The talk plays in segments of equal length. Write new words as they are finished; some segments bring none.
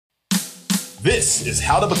This is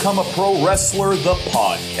How to Become a Pro Wrestler, the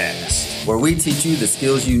podcast, where we teach you the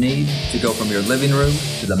skills you need to go from your living room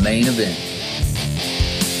to the main event.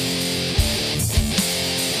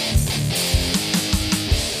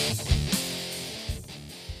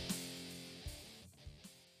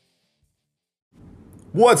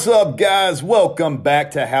 What's up, guys? Welcome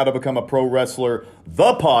back to How to Become a Pro Wrestler,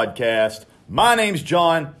 the podcast. My name's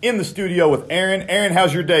John, in the studio with Aaron. Aaron,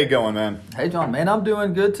 how's your day going, man? Hey, John, man, I'm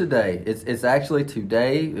doing good today. It's actually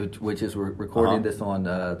today, which is we're recording this on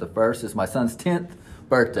the 1st. It's my son's 10th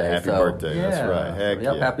birthday. Happy birthday, yeah. That's right. Heck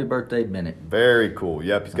yep, yeah. Happy birthday, Bennett. Very cool.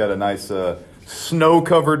 Yep, he's got a nice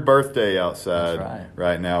snow-covered birthday outside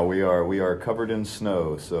right now. We are covered in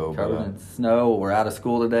snow. Covered in snow. We're out of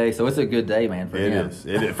school today, so it's a good day, man, for him.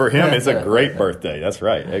 It is. For him, it's a great birthday. That's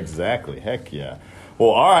right. Exactly. Heck yeah.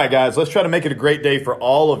 Well, all right, guys, let's try to make it a great day for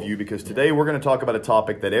all of you, because today we're going to talk about a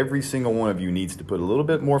topic that every single one of you needs to put a little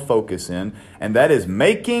bit more focus in, and that is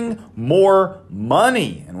making more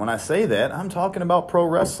money. And when I say that, I'm talking about pro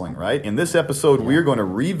wrestling, right? In this episode, we are going to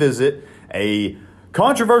revisit a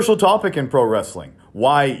controversial topic in pro wrestling.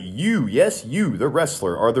 Why you, yes, you, the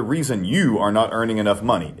wrestler, are the reason you are not earning enough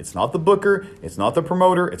money. It's not the booker, it's not the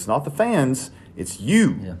promoter, it's not the fans, it's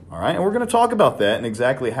you. Yeah. All right, and we're going to talk about that and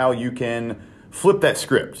exactly how you can flip that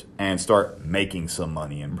script and start making some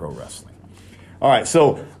money in pro wrestling. All right,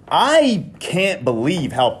 so I can't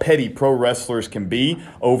believe how petty pro wrestlers can be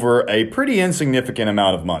over a pretty insignificant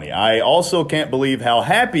amount of money. I also can't believe how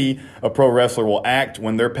happy a pro wrestler will act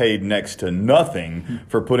when they're paid next to nothing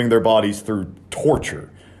for putting their bodies through torture.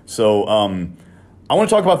 So I want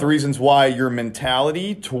to talk about the reasons why your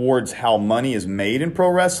mentality towards how money is made in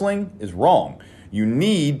pro wrestling is wrong. You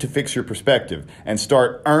need to fix your perspective and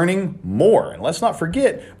start earning more. And let's not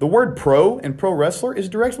forget, the word pro and pro wrestler is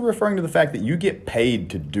directly referring to the fact that you get paid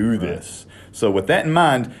to do this. So with that in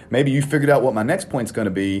mind, maybe you figured out what my next point's going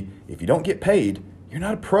to be. If you don't get paid, you're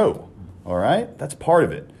not a pro. All right? That's part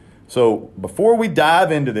of it. So before we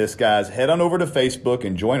dive into this, guys, head on over to Facebook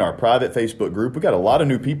and join our private Facebook group. We got a lot of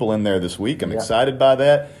new people in there this week. I'm excited by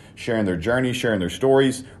that. Sharing their journey, sharing their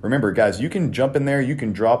stories. Remember, guys, you can jump in there. You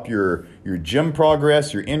can drop your gym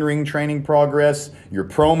progress, your in-ring training progress, your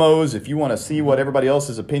promos. If you want to see what everybody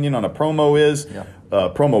else's opinion on a promo is,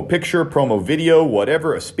 promo picture, promo video,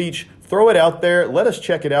 whatever, a speech, throw it out there. Let us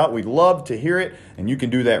check it out. We'd love to hear it. And you can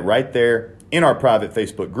do that right there in our private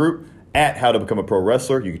Facebook group at How to Become a Pro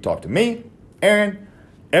Wrestler. You can talk to me, Aaron,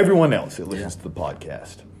 everyone else that listens to the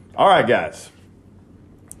podcast. All right, guys.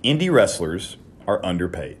 Indie wrestlers are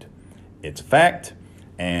underpaid. It's a fact,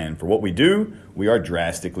 and for what we do, we are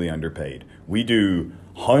drastically underpaid. We do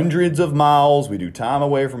hundreds of miles, we do time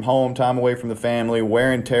away from home, time away from the family,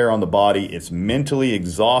 wear and tear on the body. It's mentally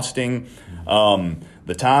exhausting.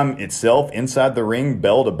 The time itself inside the ring,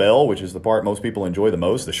 bell to bell, which is the part most people enjoy the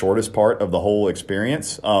most, the shortest part of the whole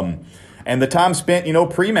experience. And the time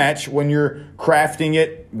spent, pre-match when you're crafting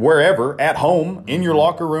it wherever, at home, in your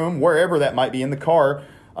locker room, wherever that might be, in the car,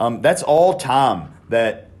 that's all time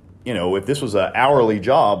that, if this was an hourly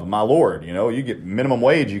job, my Lord, you get minimum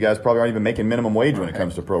wage. You guys probably aren't even making minimum wage when it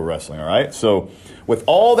comes to pro wrestling, all right? So with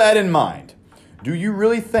all that in mind, do you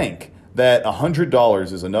really think that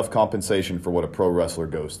 $100 is enough compensation for what a pro wrestler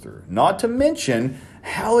goes through? Not to mention,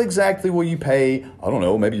 how exactly will you pay, I don't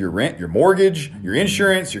know, maybe your rent, your mortgage, your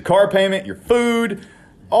insurance, your car payment, your food,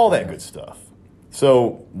 all that good stuff.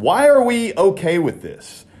 So why are we okay with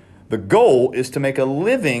this? The goal is to make a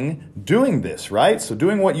living doing this, right? So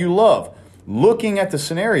doing what you love. Looking at the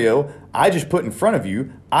scenario I just put in front of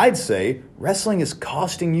you, I'd say wrestling is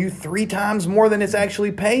costing you 3 times more than it's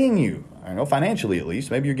actually paying you. I don't know, financially at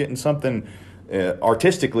least. Maybe you're getting something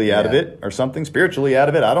artistically out of it, or something spiritually out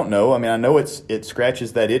of it. I don't know. I mean, I know it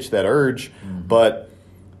scratches that itch, that urge, but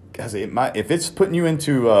guys, if it's putting you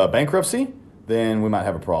into bankruptcy, then we might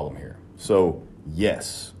have a problem here. So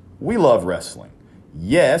yes, we love wrestling.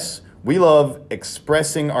 Yes, we love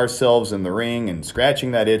expressing ourselves in the ring and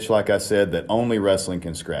scratching that itch, like I said, that only wrestling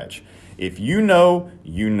can scratch. If you know,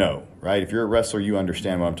 right? If you're a wrestler, you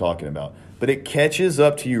understand what I'm talking about. But it catches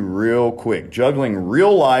up to you real quick. Juggling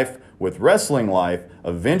real life with wrestling life,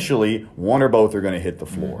 eventually one or both are going to hit the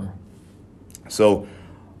floor. So,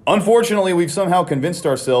 unfortunately, we've somehow convinced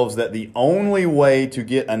ourselves that the only way to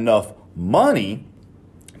get enough money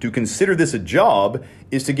to consider this a job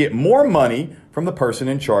is to get more money from the person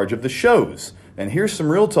in charge of the shows. And here's some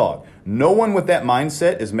real talk. No one with that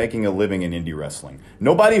mindset is making a living in indie wrestling.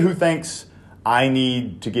 Nobody who thinks I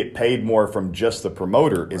need to get paid more from just the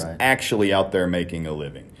promoter is actually out there making a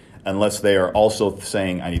living, unless they are also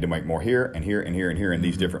saying I need to make more here and here and here and here in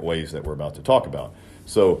these different ways that we're about to talk about.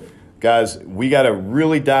 So guys, we got to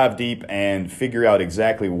really dive deep and figure out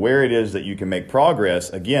exactly where it is that you can make progress.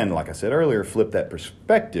 Again, like I said earlier, flip that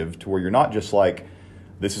perspective to where you're not just like,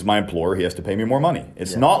 this is my employer, he has to pay me more money.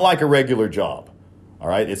 It's not like a regular job, all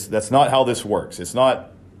right? That's not how this works. It's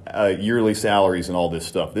not yearly salaries and all this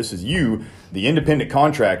stuff. This is you, the independent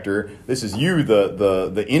contractor. This is you,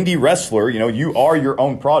 the indie wrestler. You know, you are your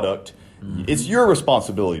own product. It's your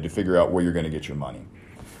responsibility to figure out where you're going to get your money.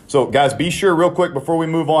 So, guys, be sure real quick before we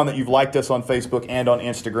move on that you've liked us on Facebook and on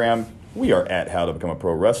Instagram. We are at How to Become a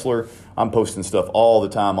Pro Wrestler. I'm posting stuff all the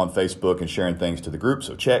time on Facebook and sharing things to the group,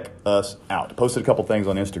 so check us out. Posted a couple things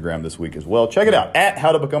on Instagram this week as well. Check it out, at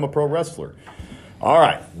How to Become a Pro Wrestler. All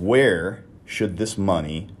right, where should this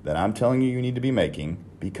money that I'm telling you need to be making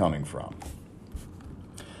be coming from?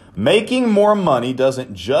 Making more money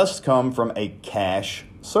doesn't just come from a cash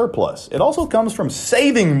surplus. It also comes from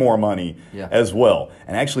saving more money as well,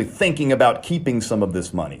 and actually thinking about keeping some of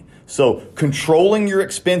this money. So controlling your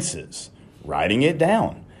expenses, writing it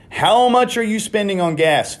down. How much are you spending on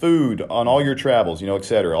gas, food, on all your travels, et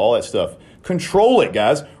cetera, all that stuff. Control it,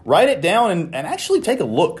 guys. Write it down and actually take a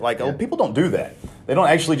look. People don't do that. They don't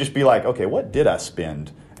actually just be like, okay, what did I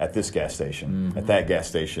spend at this gas station, at that gas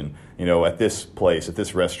station, at this place, at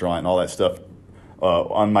this restaurant, and all that stuff.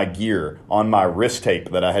 On my gear, on my wrist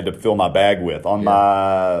tape that I had to fill my bag with, on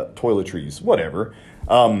my toiletries, whatever.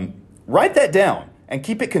 Write that down and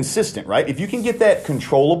keep it consistent, right? If you can get that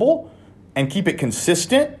controllable and keep it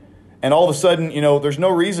consistent, and all of a sudden, there's no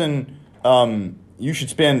reason you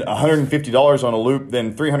should spend $150 on a loop,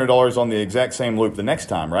 then $300 on the exact same loop the next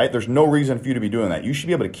time, right? There's no reason for you to be doing that. You should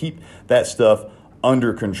be able to keep that stuff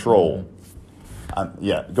under control.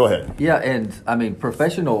 Go ahead. Yeah, and I mean,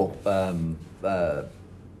 professional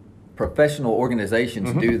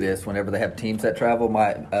organizations do this whenever they have teams that travel.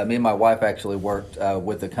 Me and my wife actually worked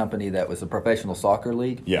with a company that was a professional soccer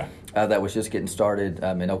league. That was just getting started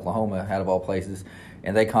in Oklahoma, out of all places,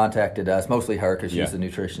 and they contacted us, mostly her because she's a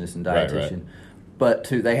nutritionist and dietitian. Right. But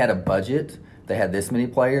they had a budget. They had this many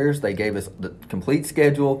players. They gave us the complete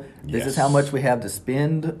schedule. This is how much we have to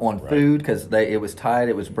spend on food because it was tight.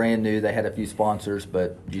 It was brand new. They had a few sponsors,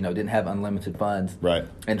 but didn't have unlimited funds. Right.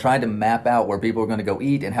 And trying to map out where people were going to go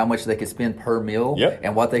eat and how much they could spend per meal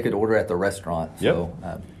and what they could order at the restaurant. So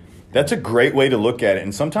that's a great way to look at it.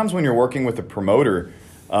 And sometimes when you're working with a promoter,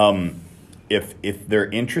 if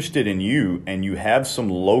they're interested in you and you have some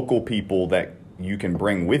local people that you can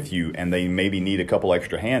bring with you and they maybe need a couple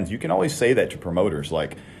extra hands, you can always say that to promoters.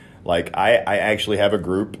 Like I actually have a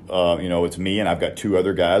group, it's me and I've got 2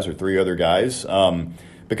 other guys or 3 other guys.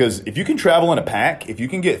 Because if you can travel in a pack, if you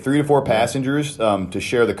can get 3 to 4 passengers to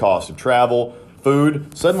share the cost of travel,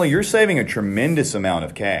 food, suddenly you're saving a tremendous amount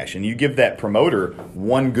of cash. And you give that promoter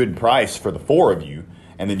one good price for the 4 of you,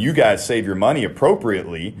 and then you guys save your money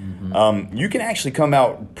appropriately. You can actually come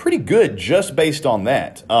out pretty good just based on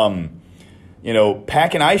that.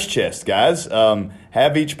 Pack an ice chest, guys.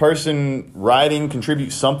 Have each person riding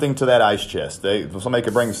contribute something to that ice chest. Somebody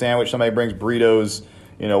could bring a sandwich, somebody brings burritos,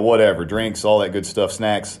 whatever, drinks, all that good stuff,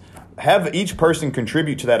 snacks. Have each person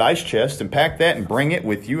contribute to that ice chest and pack that and bring it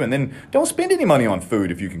with you, and then don't spend any money on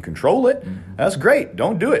food if you can control it. That's great.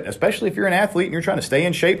 Don't do it, especially if you're an athlete and you're trying to stay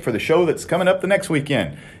in shape for the show that's coming up the next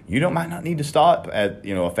weekend. You might not need to stop at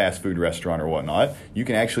a fast food restaurant or whatnot. You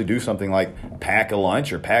can actually do something like pack a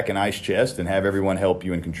lunch or pack an ice chest and have everyone help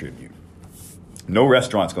you and contribute. No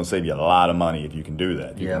restaurant's going to save you a lot of money if you can do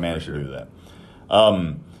that. You can manage to do that.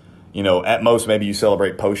 At most, maybe you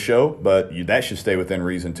celebrate post-show, but that should stay within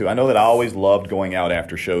reason, too. I know that I always loved going out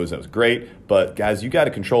after shows. That was great. But, guys, you got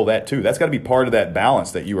to control that, too. That's got to be part of that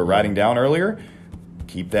balance that you were writing down earlier.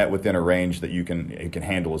 Keep that within a range that you can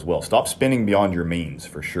handle as well. Stop spending beyond your means,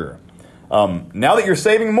 for sure. Now that you're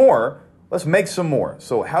saving more, let's make some more.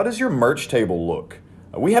 So how does your merch table look?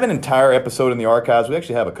 We have an entire episode in the archives. We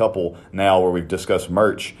actually have a couple now where we've discussed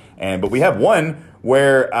merch. But we have one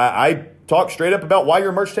where I talk straight up about why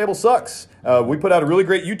your merch table sucks. We put out a really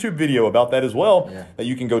great YouTube video about that as well that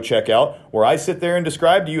you can go check out, where I sit there and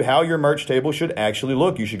describe to you how your merch table should actually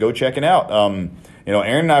look. You should go check it out.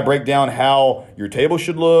 Aaron and I break down how your table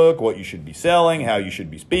should look, what you should be selling, how you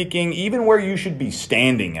should be speaking, even where you should be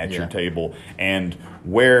standing at your table, and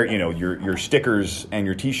where your stickers and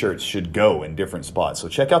your T-shirts should go in different spots. So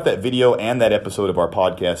check out that video and that episode of our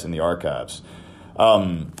podcast in the archives.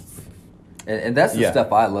 And that's the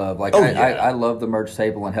stuff I love. I love the merch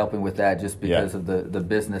table and helping with that just because of the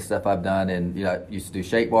business stuff I've done. And, I used to do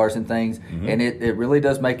shake bars and things. And it really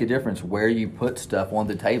does make a difference where you put stuff on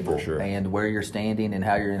the table and where you're standing and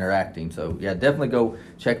how you're interacting. So, definitely go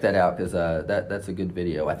check that out because that's a good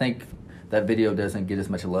video. I think that video doesn't get as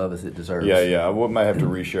much love as it deserves. Yeah. I might have to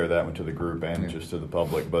reshare that one to the group and just to the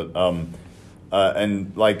public. But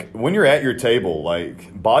and like when you're at your table,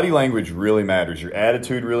 like body language really matters. Your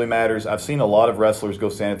attitude really matters. I've seen a lot of wrestlers go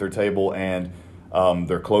stand at their table and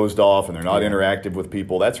they're closed off and they're not interactive with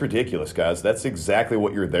people. That's ridiculous, guys. That's exactly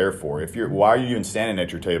what you're there for. Why are you even standing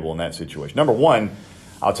at your table in that situation? Number one,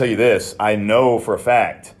 I'll tell you this. I know for a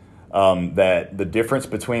fact that the difference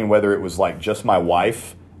between whether it was like just my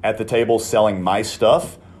wife at the table selling my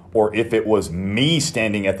stuff or if it was me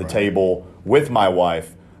standing at the table with my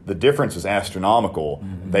wife, the difference is astronomical.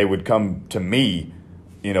 Mm-hmm. They would come to me.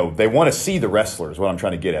 They want to see the wrestler is what I'm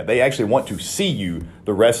trying to get at. They actually want to see you,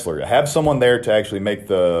 the wrestler. Have someone there to actually make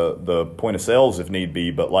the point of sales if need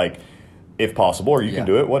be, but like if possible, or you can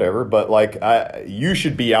do it, whatever. But like you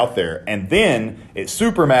should be out there. And then it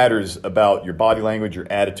super matters about your body language, your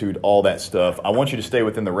attitude, all that stuff. I want you to stay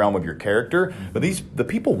within the realm of your character, but the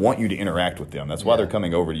people want you to interact with them. That's why they're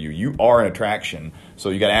coming over to you. You are an attraction, so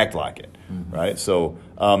you got to act like it, right? So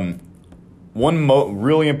one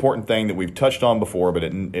really important thing that we've touched on before, but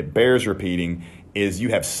it bears repeating, is you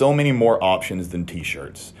have so many more options than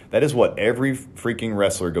T-shirts. That is what every freaking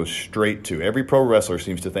wrestler goes straight to. Every pro wrestler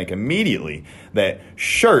seems to think immediately that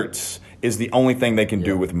shirts is the only thing they can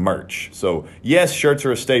do with merch. So yes, shirts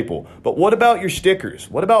are a staple, but what about your stickers?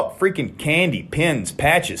 What about freaking candy, pins,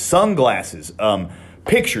 patches, sunglasses,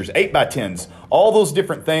 pictures, 8x10s, all those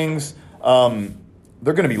different things?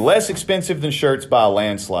 They're going to be less expensive than shirts by a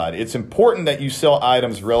landslide. It's important that you sell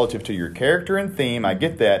items relative to your character and theme. I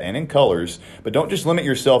get that, and in colors, but don't just limit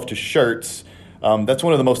yourself to shirts. That's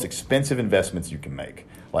one of the most expensive investments you can make.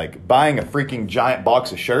 Like buying a freaking giant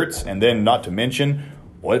box of shirts, and then not to mention,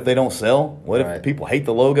 what if they don't sell? What if people hate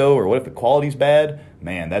the logo, or what if the quality's bad?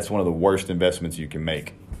 Man, that's one of the worst investments you can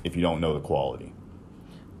make if you don't know the quality.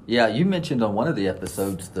 Yeah, you mentioned on one of the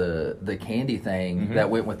episodes the candy thing that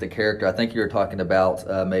went with the character. I think you were talking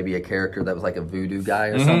about maybe a character that was like a voodoo guy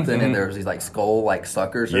or something, and there was these like skull like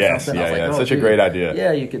suckers or something. Yeah, it's such a great idea.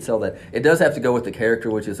 Yeah, you could sell that. It does have to go with the character,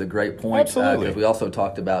 which is a great point. Absolutely. Because we also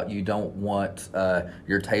talked about you don't want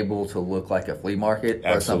your table to look like a flea market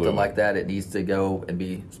or something like that. It needs to go and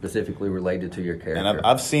be specifically related to your character. And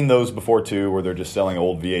I've seen those before too, where they're just selling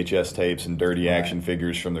old VHS tapes and dirty action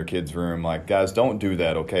figures from their kids' room. Like, guys, don't do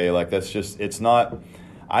that, okay? Like, that's just, it's not,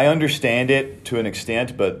 I understand it to an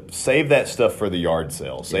extent, but save that stuff for the yard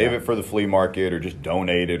sale. Save it for the flea market or just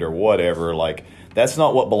donate it or whatever. Like, that's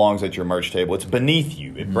not what belongs at your merch table. It's beneath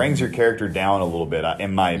you. It brings your character down a little bit,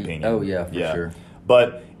 in my opinion. Oh, yeah, for sure.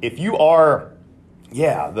 But if you are,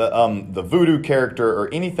 the voodoo character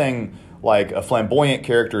or anything like a flamboyant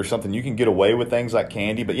character or something, you can get away with things like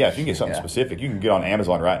candy. But if you can get something specific, you can get on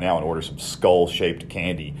Amazon right now and order some skull-shaped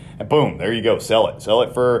candy. And boom, there you go. Sell it. Sell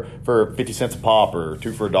it for 50 cents a pop or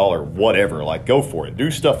 2 for $1, whatever. Like, go for it.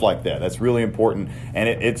 Do stuff like that. That's really important. And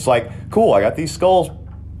it's like, cool, I got these skull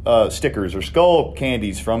stickers or skull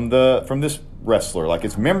candies from this wrestler. Like,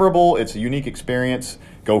 it's memorable. It's a unique experience.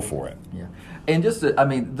 Go for it. Yeah. And just,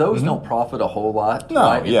 those don't profit a whole lot. No,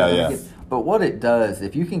 right? But what it does,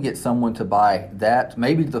 if you can get someone to buy that,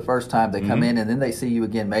 maybe the first time they come in and then they see you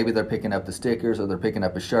again, maybe they're picking up the stickers or they're picking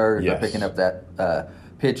up a shirt or they're picking up that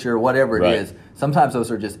picture, whatever it is. Sometimes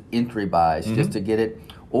those are just entry buys just to get it.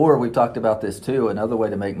 Or we've talked about this too. Another way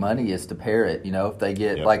to make money is to pair it. If they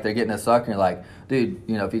get like they're getting a sucker, and you're like, dude,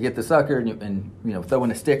 if you get the sucker and throw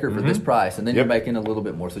in a sticker for this price, and then you're making a little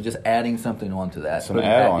bit more. So just adding something onto that, some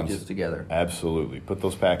add-ons packages together. Absolutely, put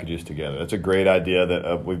those packages together. That's a great idea.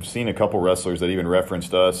 That we've seen a couple wrestlers that even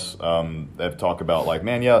referenced us. That talk about like,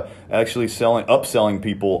 actually upselling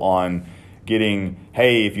people on getting.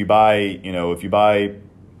 Hey, if you buy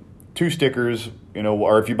 2 stickers.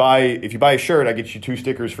 Or if you buy a shirt, I get you 2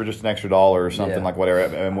 stickers for just an extra $1 or something like whatever.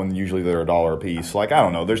 And when usually they're $1 a piece. Like, I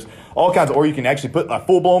don't know. There's all kinds of, or you can actually put a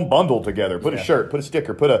full blown bundle together. Put a shirt, put a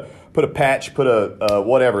sticker, put a patch, put a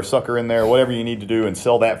whatever sucker in there, whatever you need to do, and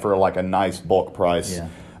sell that for like a nice bulk price. Yeah.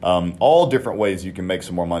 All different ways you can make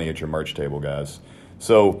some more money at your merch table, guys.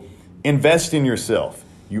 So invest in yourself.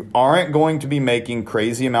 You aren't going to be making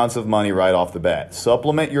crazy amounts of money right off the bat.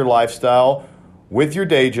 Supplement your lifestyle with your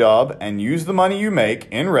day job and use the money you make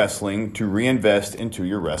in wrestling to reinvest into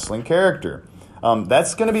your wrestling character.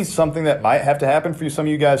 That's going to be something that might have to happen for some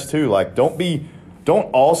of you guys too. Like,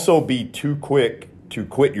 don't also be too quick to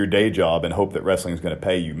quit your day job and hope that wrestling is going to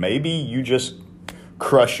pay you. Maybe you just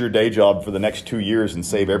crush your day job for the next 2 years and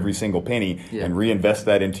save every single penny and reinvest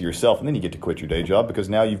that into yourself, and then you get to quit your day job because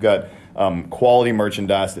now you've got quality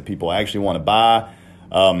merchandise that people actually want to buy.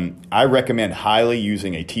 I recommend highly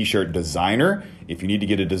using a t-shirt designer if you need to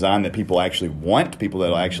get a design that people actually want, people that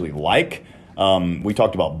will actually like. We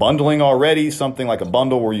talked about bundling already, something like a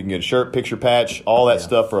bundle where you can get a shirt, picture patch, all that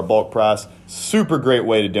stuff for a bulk price. Super great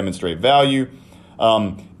way to demonstrate value.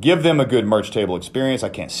 Give them a good merch table experience. I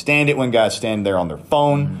can't stand it when guys stand there on their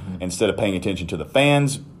phone instead of paying attention to the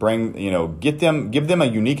fans. Give them a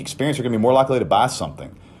unique experience. They're going to be more likely to buy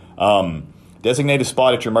something. Designate a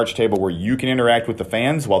spot at your merch table where you can interact with the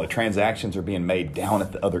fans while the transactions are being made down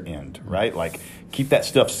at the other end, right? Like, keep that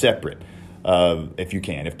stuff separate if you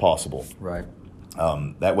can, if possible. Right.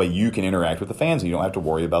 That way you can interact with the fans and you don't have to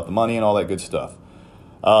worry about the money and all that good stuff.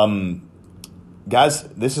 Guys,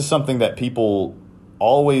 this is something that people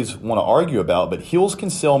always want to argue about, but heels can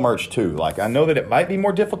sell merch too. Like, I know that it might be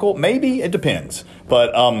more difficult. Maybe. It depends.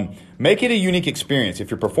 But make it a unique experience. If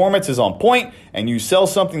your performance is on point and you sell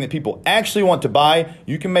something that people actually want to buy,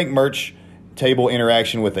 you can make merch table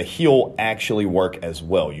interaction with a heel actually work as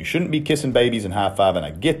well. You shouldn't be kissing babies and high-fiving. I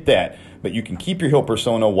get that. But you can keep your heel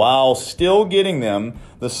persona while still getting them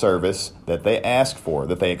the service that they ask for,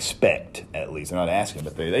 that they expect, at least. They're not asking,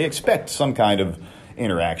 but they expect some kind of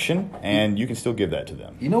interaction, and you can still give that to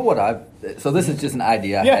them. You know what so this is just an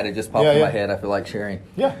idea I had. It just popped in my head. I feel like sharing.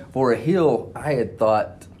 Yeah. For a heel, I had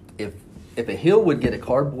thought if a heel would get a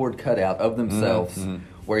cardboard cutout of themselves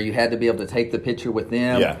where you had to be able to take the picture with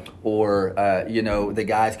them, or the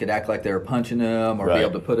guys could act like they were punching them, or be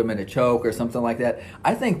able to put them in a choke or something like that.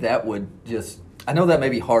 I think that would just. I know that may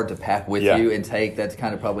be hard to pack with you and take. That's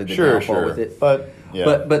kind of probably the downfall with it.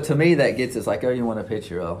 But to me, that gets us like, oh, you want a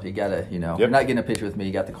picture? Oh, you gotta, you're not getting a picture with me.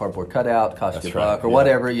 You got the cardboard cutout, cost you a buck or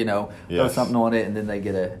whatever. Throw something on it, and then they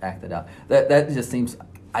get to act it out. That just seems.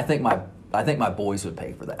 I think my boys would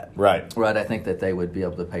pay for that. Right. I think that they would be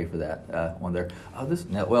able to pay for that when they're.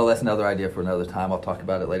 That's another idea for another time. I'll talk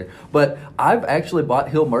about it later. But I've actually bought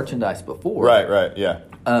heel merchandise before. Right. Yeah.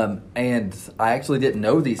 And I actually didn't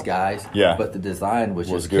know these guys. Yeah. But the design was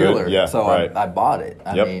just good. killer. Yeah. So I bought it.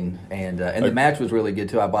 I Yep. mean, and the match was really good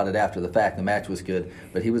too. I bought it after the fact. The match was good,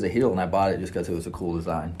 but he was a heel, and I bought it just because it was a cool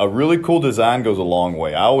design. A really cool design goes a long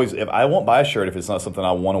way. I won't buy a shirt if it's not something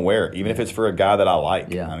I want to wear, even if it's for a guy that I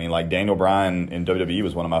like. Yeah. I mean, like Daniel Bryan in WWE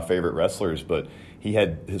was one of my favorite wrestlers, but he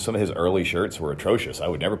had some of his early shirts were atrocious. I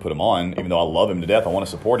would never put them on, even though I love him to death. I want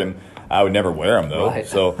to support him. I would never wear them though. Right.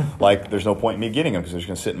 So there's no point in me getting them because they're just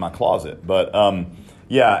going to sit in my closet. But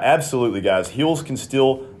yeah, absolutely, guys. Heels can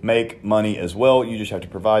still make money as well. You just have to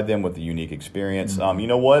provide them with a unique experience. You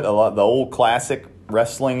know what? The old classic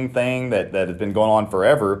wrestling thing that has been going on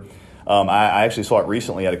forever. I actually saw it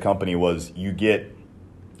recently at a company. Was you get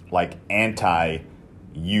like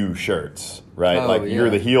anti-you shirts, right?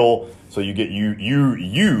 You're the heel. So you get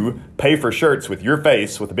you pay for shirts with your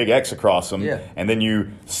face with a big X across them, and then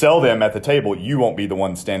you sell them at the table. You won't be the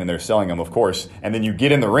one standing there selling them, of course. And then you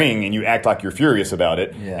get in the ring and you act like you're furious about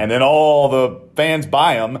it, and then all the fans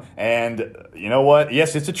buy them. And you know what?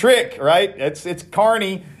 Yes, it's a trick, right? It's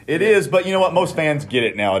carny. It is, but you know what? Most fans get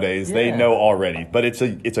it nowadays. Yeah. They know already. But it's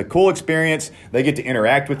a cool experience. They get to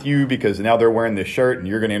interact with you because now they're wearing this shirt, and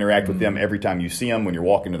you're going to interact with them every time you see them. When you're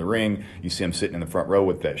walking to the ring, you see them sitting in the front row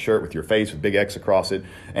with that shirt with your face with big X across it.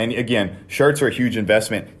 And again, shirts are a huge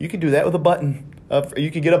investment. You can do that with a button.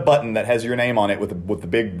 You could get a button that has your name on it with the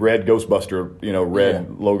big red Ghostbuster,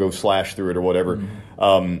 red logo slash through it or whatever,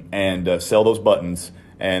 and sell those buttons.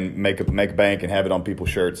 And make bank and have it on people's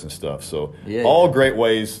shirts and stuff. So all great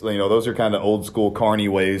ways. Those are kind of old school carny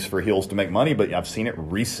ways for heels to make money. But I've seen it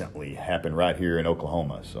recently happen right here in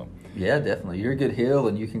Oklahoma. So yeah, definitely. You're a good heel,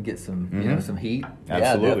 and you can get some some heat.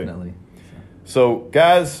 Absolutely. Yeah, definitely. So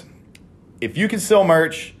guys, if you can sell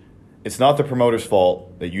merch, it's not the promoter's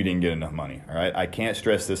fault that you didn't get enough money. All right, I can't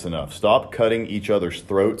stress this enough. Stop cutting each other's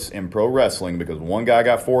throats in pro wrestling because one guy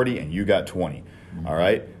got 40 and you got 20. All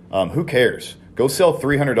right, who cares? Go sell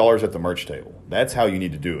 $300 at the merch table. That's how you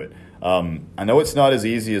need to do it. I know it's not as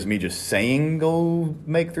easy as me just saying go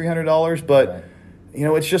make $300, but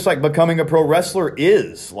it's just like becoming a pro wrestler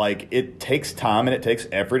is. Like, it takes time and it takes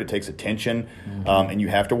effort, it takes attention, and you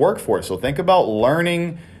have to work for it. So think about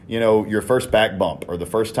learning, your first back bump or the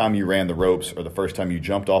first time you ran the ropes or the first time you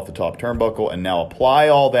jumped off the top turnbuckle, and now apply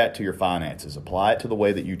all that to your finances. Apply it to the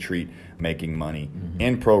way that you treat making money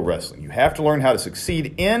in pro wrestling. You have to learn how to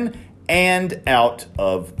succeed in and out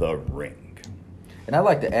of the ring. And I'd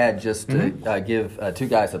like to add, just to give two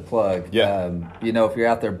guys a plug. Yeah. If you're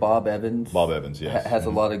out there, Bob Evans. Bob Evans, yes. Has a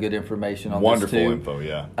lot of good information on Wonderful this too. info,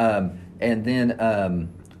 yeah. And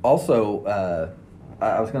then also,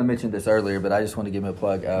 I was going to mention this earlier, but I just want to give him a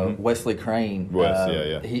plug. Wesley Crane. Wes,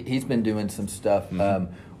 yeah. He's been doing some stuff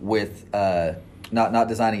with not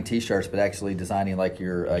designing T-shirts, but actually designing like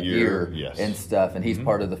your gear and stuff. And he's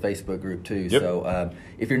part of the Facebook group too. Yep. So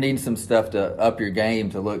if you're needing some stuff to up your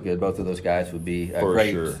game to look good, both of those guys would be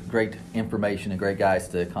great information and great guys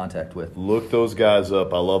to contact with. Look those guys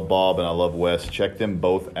up. I love Bob and I love Wes. Check them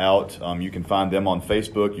both out. You can find them on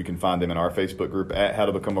Facebook. You can find them in our Facebook group at How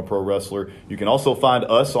to Become a Pro Wrestler. You can also find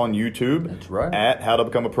us on YouTube. That's right. At How to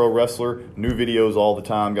Become a Pro Wrestler. New videos all the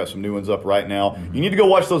time. Got some new ones up right now. Mm-hmm. You need to go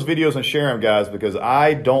watch those videos and share them, guys, because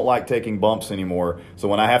I don't like taking bumps anymore. So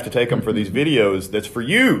when I have to take them for these videos, that's for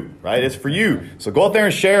you, right? It's for you. So go out there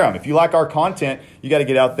and share them. If you like our content, you got to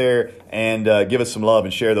get out there and give us some love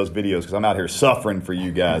and share those videos, because I'm out here suffering for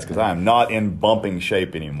you guys because I am not in bumping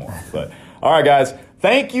shape anymore. But all right, guys.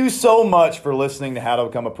 Thank you so much for listening to How to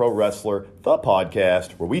Become a Pro Wrestler, the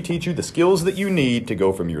podcast where we teach you the skills that you need to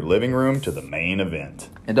go from your living room to the main event.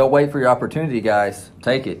 And don't wait for your opportunity, guys.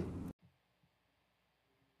 Take it.